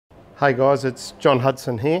Hey guys, it's John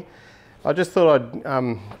Hudson here. I just thought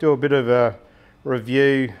I'd do a bit of a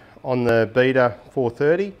review on the Beta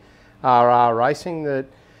 430 RR Racing that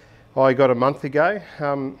I got a month ago.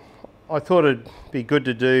 I thought it'd be good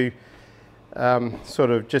to do sort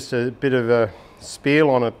of just a bit of a spiel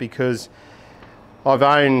on it because I've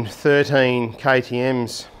owned 13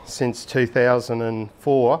 KTMs since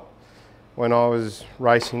 2004 when I was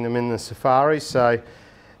racing them in the safaris. So,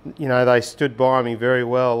 you know, they stood by me very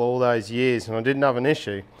well all those years and I didn't have an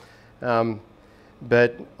issue.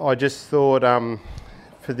 But I just thought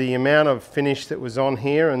for the amount of finish that was on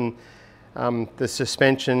here and the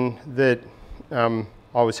suspension that I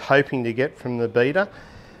was hoping to get from the Beta,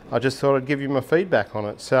 I just thought I'd give you my feedback on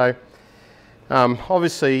it. So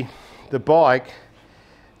obviously the bike,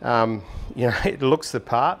 you know, it looks the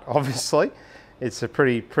part, obviously. It's a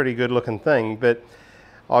pretty good looking thing, but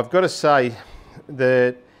I've got to say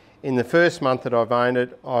that in the first month that I've owned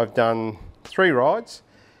it, I've done 3 rides,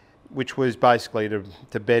 which was basically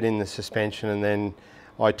to bed in the suspension, and then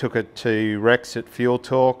I took it to Rex at Fuel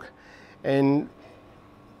Talk, and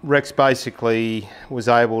Rex basically was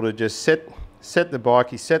able to just set the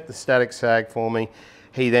bike. He set the static sag for me.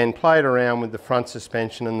 He then played around with the front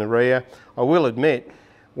suspension and the rear. I will admit,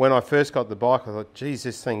 when I first got the bike, I thought, geez,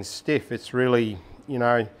 this thing's stiff. It's really, you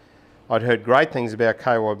know, I'd heard great things about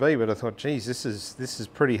KYB, but I thought, geez, this is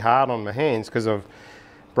pretty hard on my hands because I've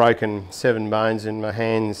broken 7 bones in my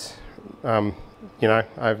hands, you know,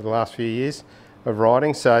 over the last few years of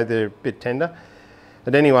riding, so they're a bit tender.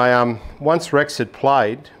 But anyway, once Rex had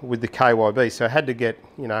played with the KYB, so I had to get,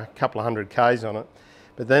 you know, a couple of 100 Ks on it,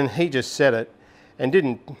 but then he just set it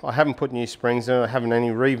and I haven't put new springs in it, I haven't any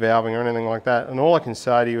revalving or anything like that, and all I can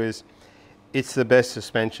say to you is it's the best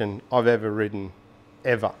suspension I've ever ridden,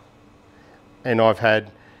 ever. And I've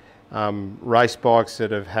had race bikes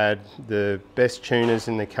that have had the best tuners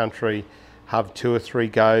in the country have 2 or 3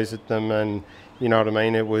 goes at them, and you know what I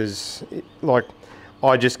mean, it was like,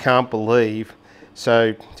 I just can't believe.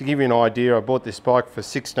 So to give you an idea, I bought this bike for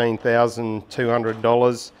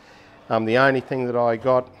 $16,200. The only thing that I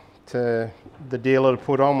got to the dealer to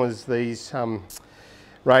put on was these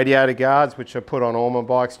radiator guards, which I put on all my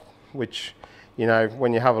bikes, which, you know,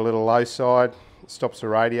 when you have a little low side, it stops the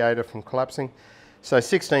radiator from collapsing. So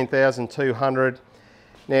 $16,200.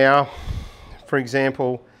 Now, for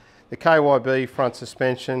example, the KYB front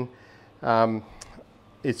suspension,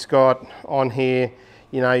 it's got on here,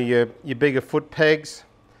 you know, your bigger foot pegs,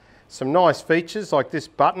 some nice features like this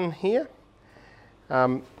button here.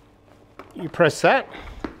 You press that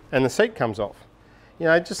and the seat comes off. You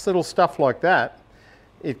know, just little stuff like that.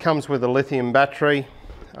 It comes with a lithium battery,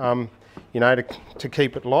 you know, to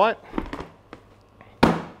keep it light.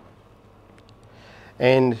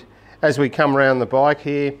 And as we come around the bike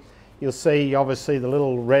here, you'll see obviously the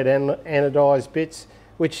little red anodized bits,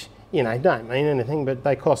 which, you know, don't mean anything, but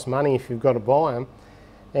they cost money if you've got to buy them.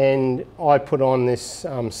 And I put on this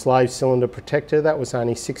slave cylinder protector. That was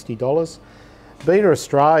only $60. Beta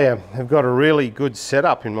Australia have got a really good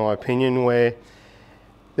setup, in my opinion, where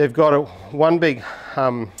they've got one big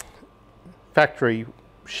factory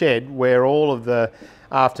shed where all of the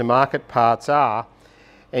aftermarket parts are,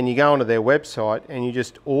 and you go onto their website and you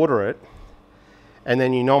just order it, and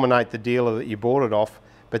then you nominate the dealer that you bought it off,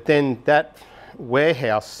 but then that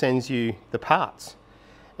warehouse sends you the parts.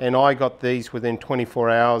 And I got these within 24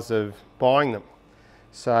 hours of buying them.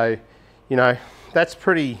 So, you know, that's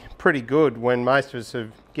pretty good when most of us are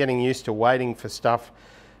getting used to waiting for stuff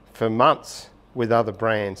for months with other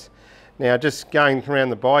brands. Now, just going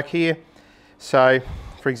around the bike here, so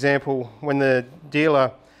for example, when the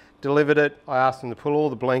dealer delivered it, I asked them to pull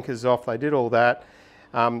all the blinkers off. They did all that.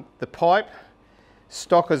 The pipe,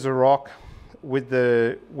 stock as a rock, with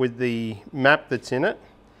the map that's in it,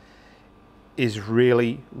 is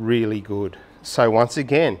really good. So once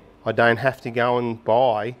again, I don't have to go and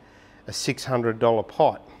buy a $600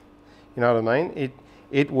 pot. You know what I mean?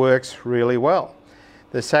 It works really well.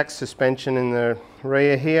 The Sachs suspension in the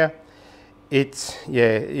rear here, it's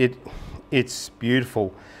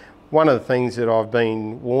beautiful. One of the things that I've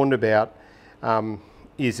been warned about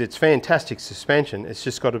is it's fantastic suspension. It's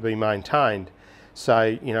just got to be maintained.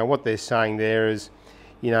 So, you know, what they're saying there is,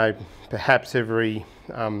 you know, perhaps every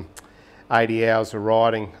 80 hours of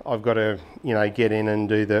riding, I've got to, you know, get in and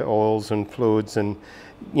do the oils and fluids and,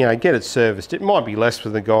 you know, get it serviced. It might be less for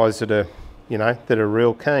the guys that are, you know, that are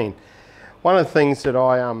real keen. One of the things that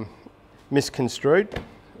I misconstrued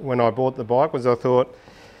when I bought the bike was I thought,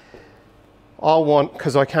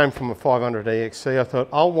 because I came from a 500 EXC, I thought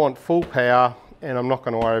I'll want full power and I'm not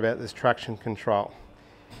going to worry about this traction control.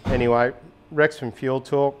 Anyway, Rex from Fuel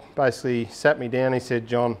Talk basically sat me down. He said,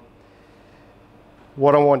 John,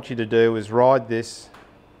 what I want you to do is ride this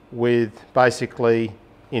with basically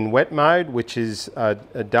in wet mode, which is a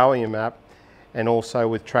Dowium app, and also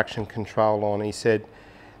with traction control on. He said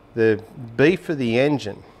the beef of the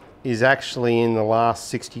engine is actually in the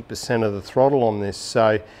last 60% of the throttle on this.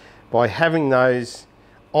 So by having those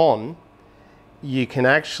on, you can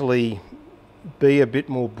actually be a bit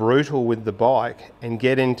more brutal with the bike and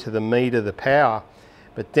get into the meat of the power.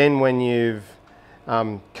 But then when you've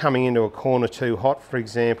coming into a corner too hot, for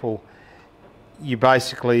example, you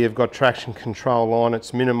basically have got traction control on.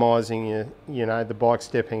 It's minimising the bike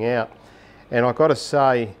stepping out. And I've got to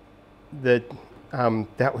say that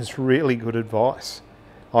that was really good advice.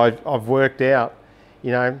 I've worked out,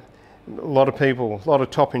 a lot of people, a lot of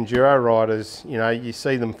top enduro riders, you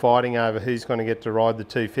see them fighting over who's going to get to ride the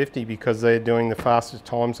 250 because they're doing the fastest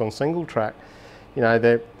times on single track.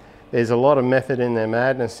 There's a lot of method in their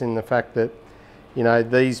madness in the fact that,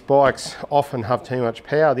 these bikes often have too much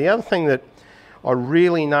power. The other thing that I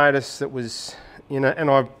really noticed that was, and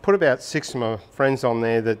I've put about 6 of my friends on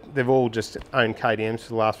there that they've all just owned KTMs for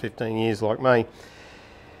the last 15 years like me.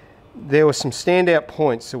 There were some standout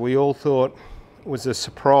points that we all thought was a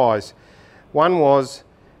surprise. One was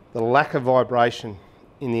the lack of vibration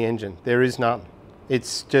in the engine. There is none.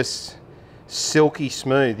 It's just silky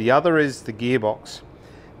smooth. The other is the gearbox.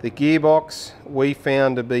 The gearbox we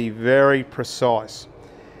found to be very precise.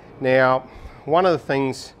 Now, one of the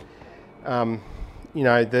things,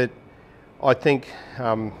 that I think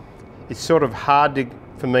it's sort of hard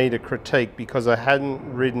for me to critique because I hadn't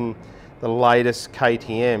ridden the latest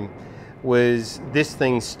KTM, was this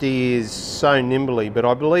thing steers so nimbly, but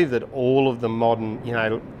I believe that all of the modern,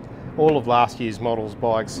 all of last year's models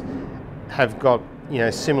bikes have got,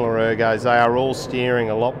 similar ergos. They are all steering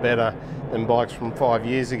a lot better than bikes from 5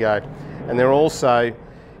 years ago. And they're also,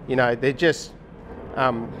 they're just,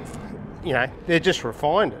 they're just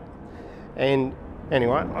refined it. And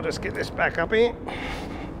anyway, I'll just get this back up here.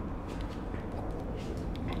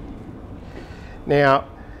 Now,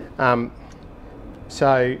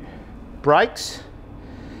 so brakes,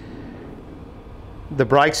 the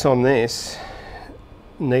brakes on this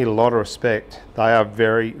need a lot of respect. They are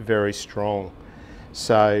very, very strong.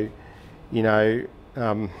 So, I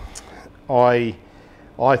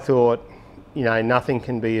thought, nothing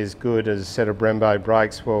can be as good as a set of Brembo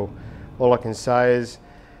brakes. Well, all I can say is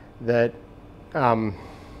that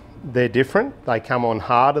they're different. They come on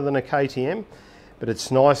harder than a KTM, but it's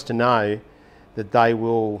nice to know that they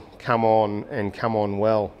will come on and come on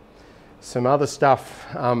well. Some other stuff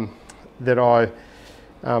that I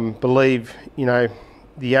believe,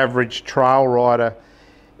 the average trail rider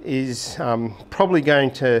is probably going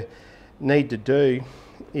to need to do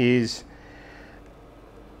is,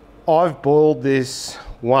 I've boiled this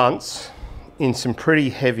once in some pretty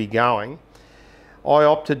heavy going. I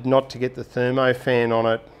opted not to get the thermofan on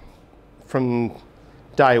it from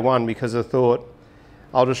day one because I thought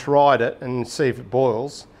I'll just ride it and see if it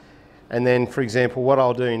boils. And then, for example, what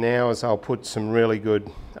I'll do now is I'll put some really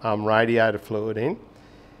good radiator fluid in,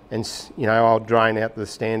 and I'll drain out the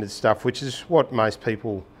standard stuff, which is what most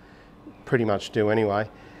people pretty much do anyway.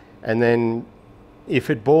 And then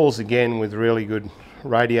if it boils again with really good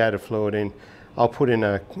radiator fluid in, I'll put in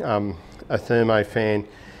a thermofan.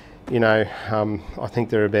 I think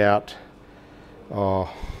they're about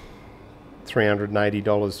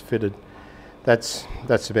 $380 fitted. That's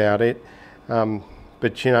about it.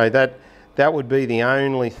 But that would be the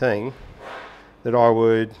only thing that I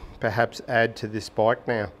would perhaps add to this bike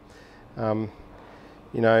now. I've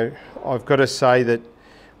got to say that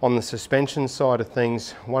on the suspension side of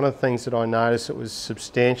things, one of the things that I noticed that was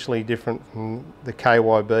substantially different from the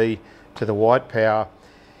KYB to the White Power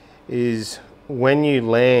is when you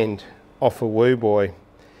land off a woo boy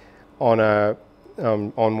on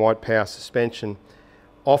White Power suspension,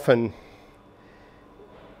 often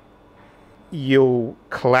you'll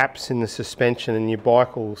collapse in the suspension and your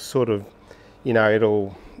bike will sort of,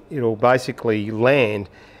 it'll basically land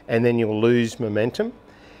and then you'll lose momentum.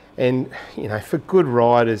 And, for good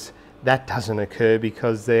riders, that doesn't occur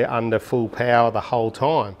because they're under full power the whole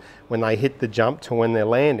time when they hit the jump to when they're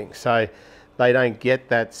landing. So they don't get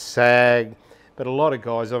that sag. But a lot of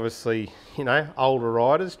guys, obviously, older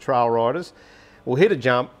riders, trail riders, will hit a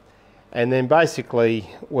jump and then basically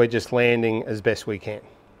we're just landing as best we can,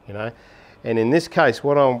 And in this case,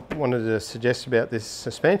 what I wanted to suggest about this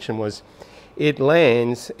suspension was it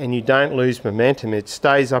lands and you don't lose momentum. It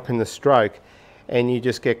stays up in the stroke and you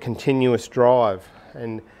just get continuous drive.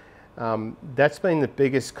 And that's been the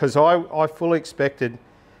biggest, because I fully expected,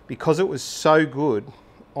 because it was so good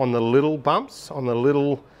on the little bumps, on the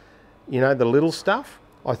little, the little stuff,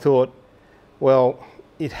 I thought Well,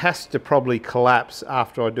 it has to probably collapse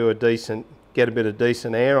after I do get a bit of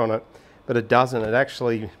decent air on it, but it doesn't.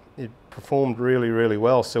 It performed really, really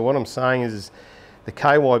well. So what I'm saying is the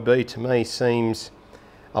KYB to me seems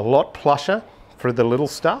a lot plusher for the little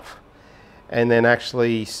stuff, and then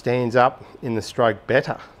actually stands up in the stroke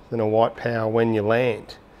better than a White Power when you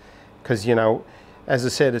land. Because, you know, as I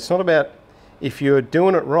said, it's not about, if you're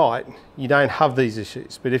doing it right, you don't have these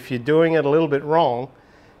issues. But if you're doing it a little bit wrong,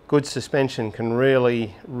 good suspension can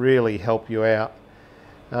really, really help you out.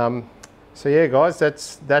 So yeah, guys,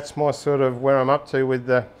 that's my sort of where I'm up to with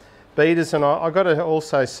the beaters. And I got to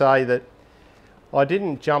also say that I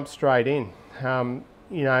didn't jump straight in.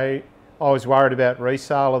 You know, I was worried about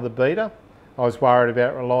resale of the beater. I was worried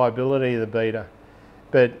about reliability of the beater.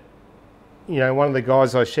 But, you know, one of the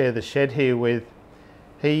guys I share the shed here with,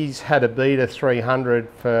 he's had a beater 300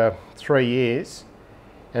 for 3 years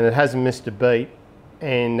and it hasn't missed a beat.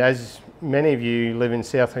 And as many of you live in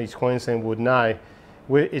southeast Queensland would know,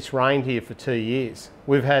 it's rained here for 2 years.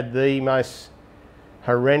 We've had the most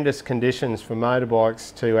horrendous conditions for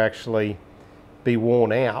motorbikes to actually be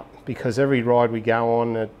worn out, because every ride we go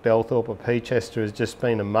on at Belthorpe or Peachester has just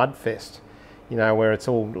been a mud fest, you know, where it's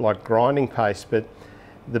all like grinding pace. But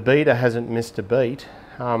the beater hasn't missed a beat,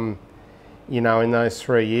 you know, in those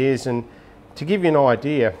 3 years. And to give you an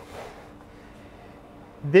idea,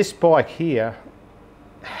 this bike here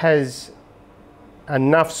has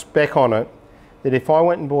enough spec on it that if I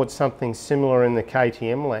went and bought something similar in the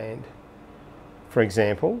KTM land, for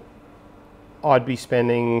example, I'd be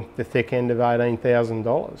spending the thick end of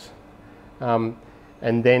 $18,000.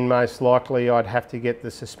 And then most likely I'd have to get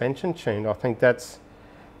the suspension tuned. I think that's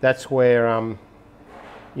where,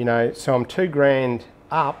 you know, so I'm $2,000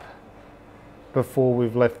 up before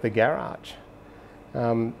we've left the garage.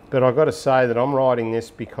 But I've got to say that I'm riding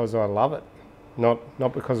this because I love it,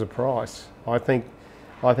 not because of price. I think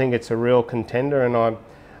it's a real contender, and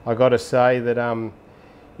I got to say that,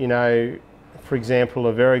 you know, for example,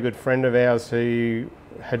 a very good friend of ours who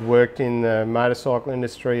had worked in the motorcycle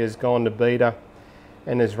industry has gone to Beta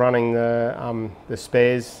and is running the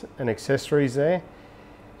spares and accessories there.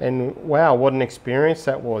 And wow, what an experience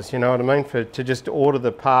that was, you know what I mean? To just order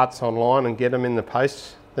the parts online and get them in the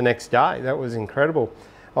post the next day. That was incredible.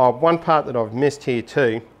 Oh, one part that I've missed here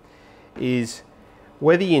too is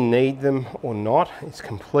whether you need them or not, it's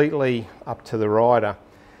completely up to the rider.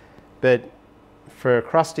 But for a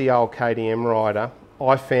crusty old KTM rider,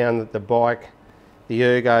 I found that the bike, the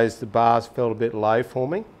ergos, the bars felt a bit low for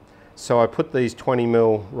me. So I put these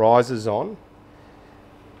 20mm risers on,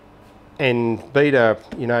 and Beta,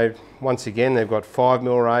 you know, once again, they've got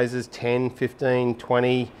 5mm razors, 10, 15,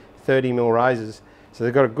 20, 30mm razors. So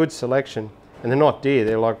they've got a good selection, and they're not dear,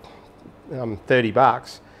 they're like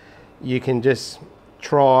 $30. You can just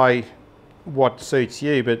try what suits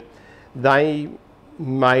you, but they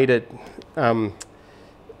made it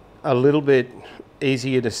a little bit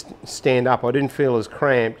easier to stand up. I didn't feel as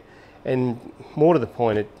cramped, and more to the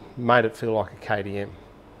point, it made it feel like a KTM,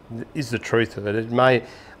 is the truth of it.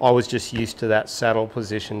 I was just used to that saddle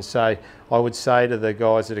position. So I would say to the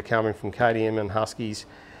guys that are coming from KTM and Huskies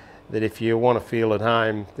that if you want to feel at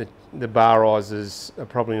home, the bar risers are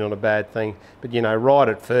probably not a bad thing. But, you know, ride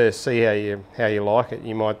it first, see how you like it.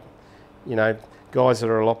 You might, you know, guys that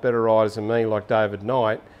are a lot better riders than me, like David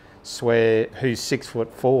Knight, who's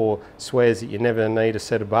 6'4", swears that you never need a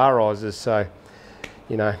set of bar risers. So,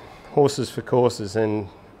 you know, horses for courses, and,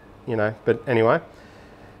 you know, but anyway.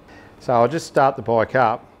 So I'll just start the bike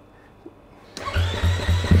up.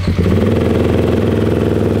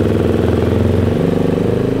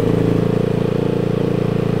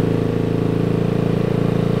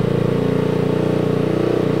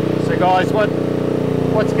 So guys,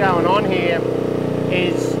 what's going on here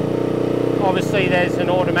is obviously there's an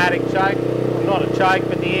automatic choke, well, not a choke,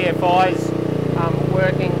 but the EFI's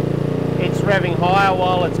working. It's revving higher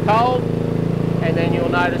while it's cold, and then you'll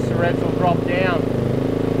notice the revs will drop down.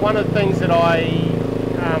 One of the things that I'll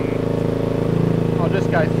just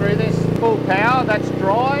go through this. Full power, that's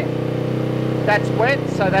dry, that's wet,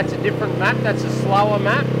 so that's a different map, that's a slower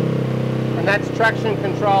map, and that's traction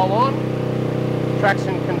control on,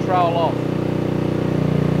 traction control off.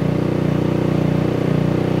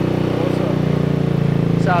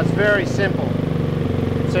 Awesome. So it's very simple.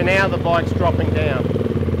 So now the bike's dropping down.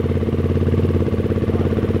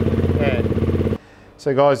 Yeah.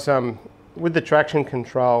 So guys, with the traction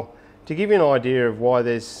control, to give you an idea of why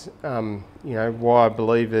there's, you know, why I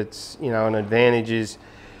believe it's, you know, an advantage is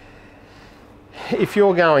if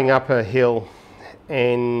you're going up a hill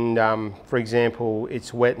and, for example,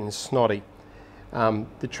 it's wet and snotty,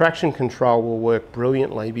 The traction control will work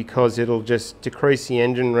brilliantly because it'll just decrease the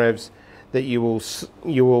engine revs, that you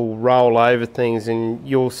will roll over things and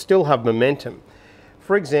you'll still have momentum.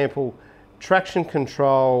 For example, traction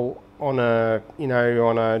control on a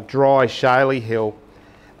dry shaly hill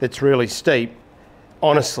that's really steep,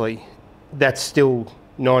 honestly, that's still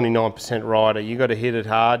 99% rider. You got to hit it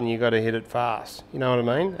hard and you got to hit it fast. You know what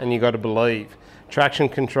I mean? And you got to believe. Traction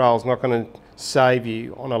control is not going to save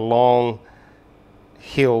you on a long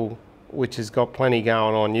hill which has got plenty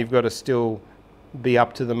going on. You've got to still be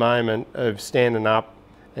up to the moment of standing up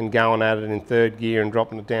and going at it in third gear and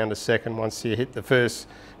dropping it down to second once you hit the first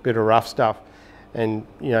bit of rough stuff. And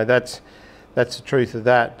you know, that's the truth of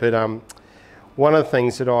that. But one of the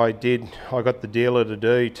things that I got the dealer to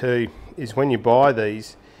do too, is when you buy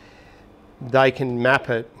these, they can map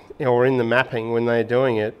it, or in the mapping when they're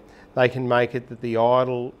doing it, they can make it that the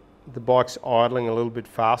bike's idling a little bit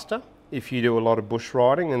faster if you do a lot of bush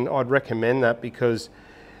riding. And I'd recommend that because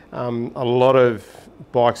a lot of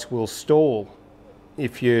bikes will stall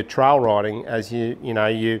if you're trail riding, as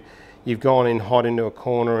you've gone in hot into a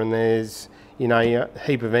corner and there's a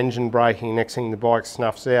heap of engine braking. Next thing the bike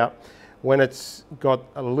snuffs out. When it's got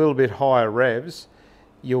a little bit higher revs,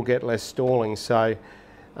 you'll get less stalling. So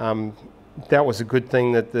that was a good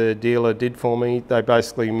thing that the dealer did for me. They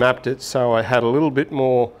basically mapped it so I had a little bit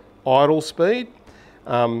more idle speed,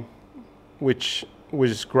 which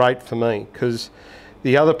was great for me. Because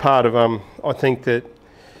the other part of I think that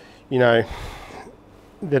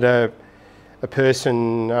that a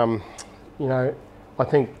person I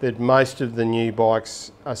think that most of the new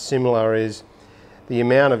bikes are similar, is the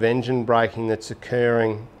amount of engine braking that's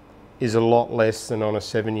occurring is a lot less than on a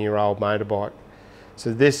 7-year-old motorbike.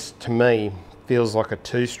 So this, to me, feels like a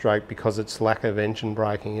two-stroke because its lack of engine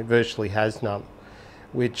braking. It virtually has none,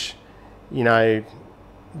 which,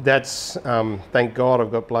 that's, thank God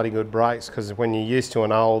I've got bloody good brakes, because when you're used to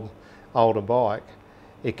an older bike,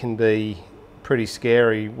 it can be pretty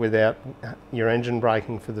scary without your engine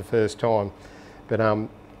braking for the first time. But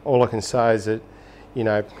all I can say is that,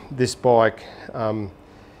 this bike,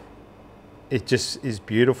 it just is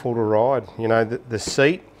beautiful to ride. The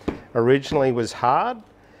seat originally was hard,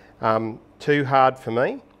 too hard for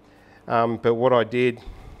me. But what I did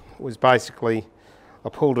was basically I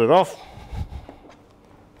pulled it off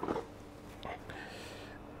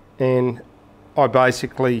and I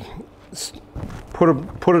basically put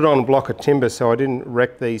it on a block of timber so I didn't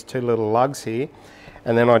wreck these two little lugs here.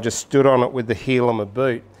 And then I just stood on it with the heel of my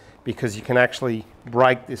boot, because you can actually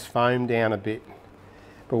break this foam down a bit.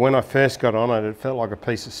 But when I first got on it, it felt like a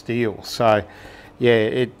piece of steel. So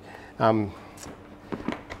yeah, I've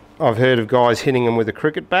heard of guys hitting them with a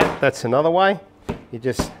cricket bat. That's another way. You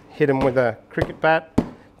just hit them with a cricket bat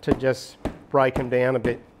to just break them down a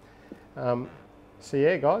bit. So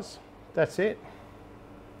yeah, guys, that's it.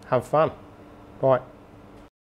 Have fun. Bye.